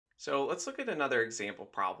So let's look at another example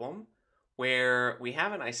problem where we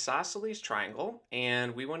have an isosceles triangle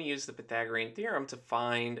and we want to use the Pythagorean theorem to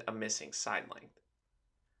find a missing side length.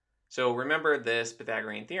 So remember, this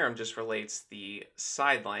Pythagorean theorem just relates the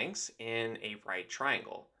side lengths in a right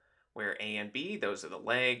triangle where A and B, those are the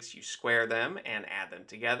legs, you square them and add them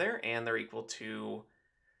together and they're equal to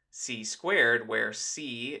C squared, where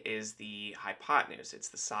C is the hypotenuse. It's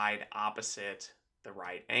the side opposite the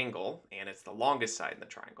right angle and it's the longest side in the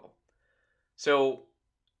triangle. So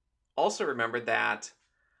also remember that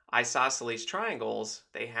isosceles triangles,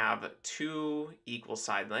 they have two equal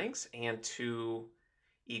side lengths and two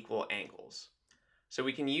equal angles. So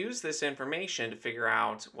we can use this information to figure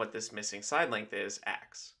out what this missing side length is,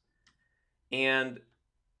 x. And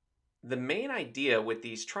the main idea with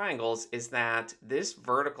these triangles is that this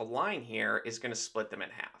vertical line here is going to split them in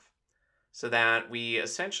half, so that we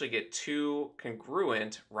essentially get two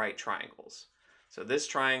congruent right triangles. So this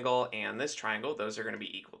triangle and this triangle, those are going to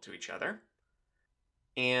be equal to each other.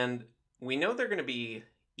 And we know they're going to be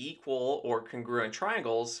equal or congruent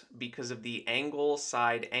triangles because of the angle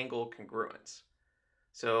side angle congruence.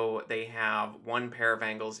 So they have one pair of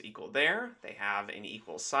angles equal there, they have an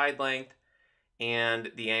equal side length,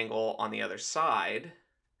 and the angle on the other side,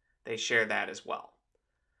 they share that as well.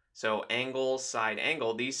 So angle, side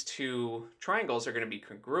angle, these two triangles are going to be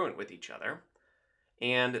congruent with each other.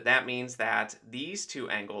 And that means that these two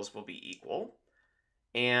angles will be equal.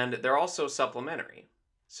 And they're also supplementary.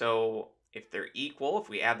 So if they're equal, if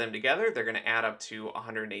we add them together, they're going to add up to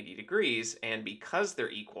 180 degrees. And because they're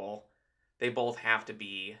equal, they both have to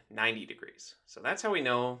be 90 degrees. So that's how we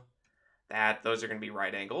know that those are going to be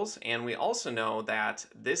right angles. And we also know that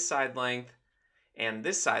this side length and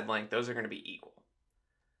this side length, those are going to be equal.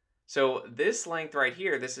 So this length right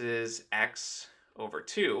here, this is x over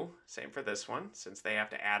 2. Same for this one, since they have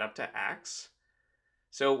to add up to x.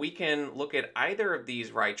 So we can look at either of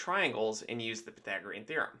these right triangles and use the Pythagorean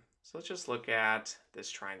theorem. So let's just look at this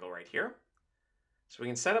triangle right here. So we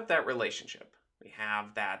can set up that relationship. We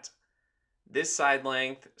have that this side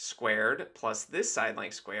length squared plus this side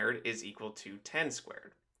length squared is equal to 10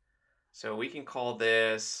 squared. So we can call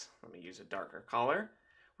this, let me use a darker color.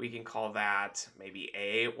 We can call that maybe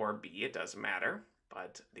A or B, it doesn't matter,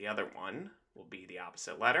 but the other one will be the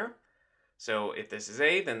opposite letter. So if this is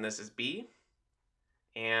A, then this is B,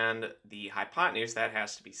 and the hypotenuse, that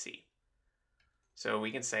has to be C. So we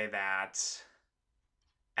can say that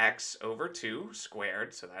x over 2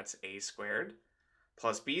 squared, so that's A squared,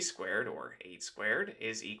 plus B squared, or 8 squared,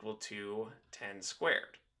 is equal to 10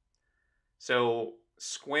 squared. So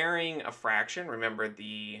squaring a fraction, remember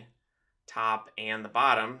the top and the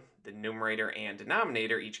bottom, the numerator and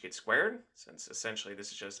denominator each get squared, since essentially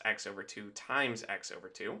this is just x over 2 times x over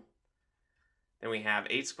 2. Then we have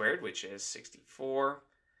 8 squared, which is 64,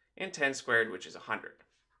 and 10 squared, which is 100.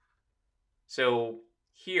 So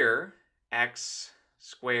here, x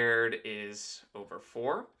squared is over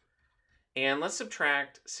 4. And let's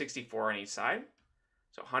subtract 64 on each side.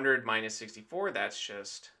 So 100 minus 64, that's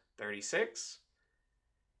just 36.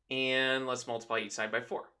 And let's multiply each side by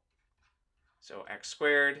 4. So x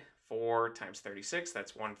squared, 4 times 36,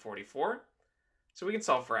 that's 144. So we can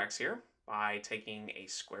solve for x here by taking a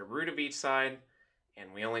square root of each side,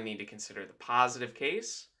 and we only need to consider the positive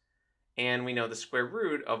case. And we know the square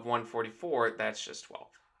root of 144, that's just 12.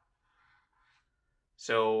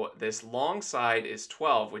 So this long side is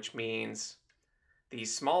 12, which means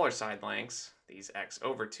these smaller side lengths, these x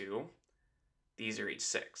over 2, these are each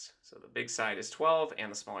 6. So the big side is 12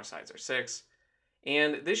 and the smaller sides are 6.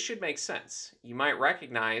 And this should make sense. You might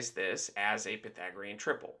recognize this as a Pythagorean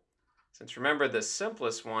triple. Since remember, the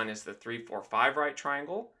simplest one is the 3, 4, 5 right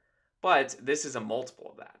triangle, but this is a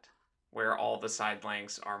multiple of that, where all the side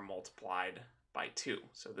lengths are multiplied by 2.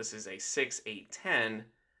 So this is a 6, 8, 10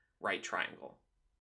 right triangle.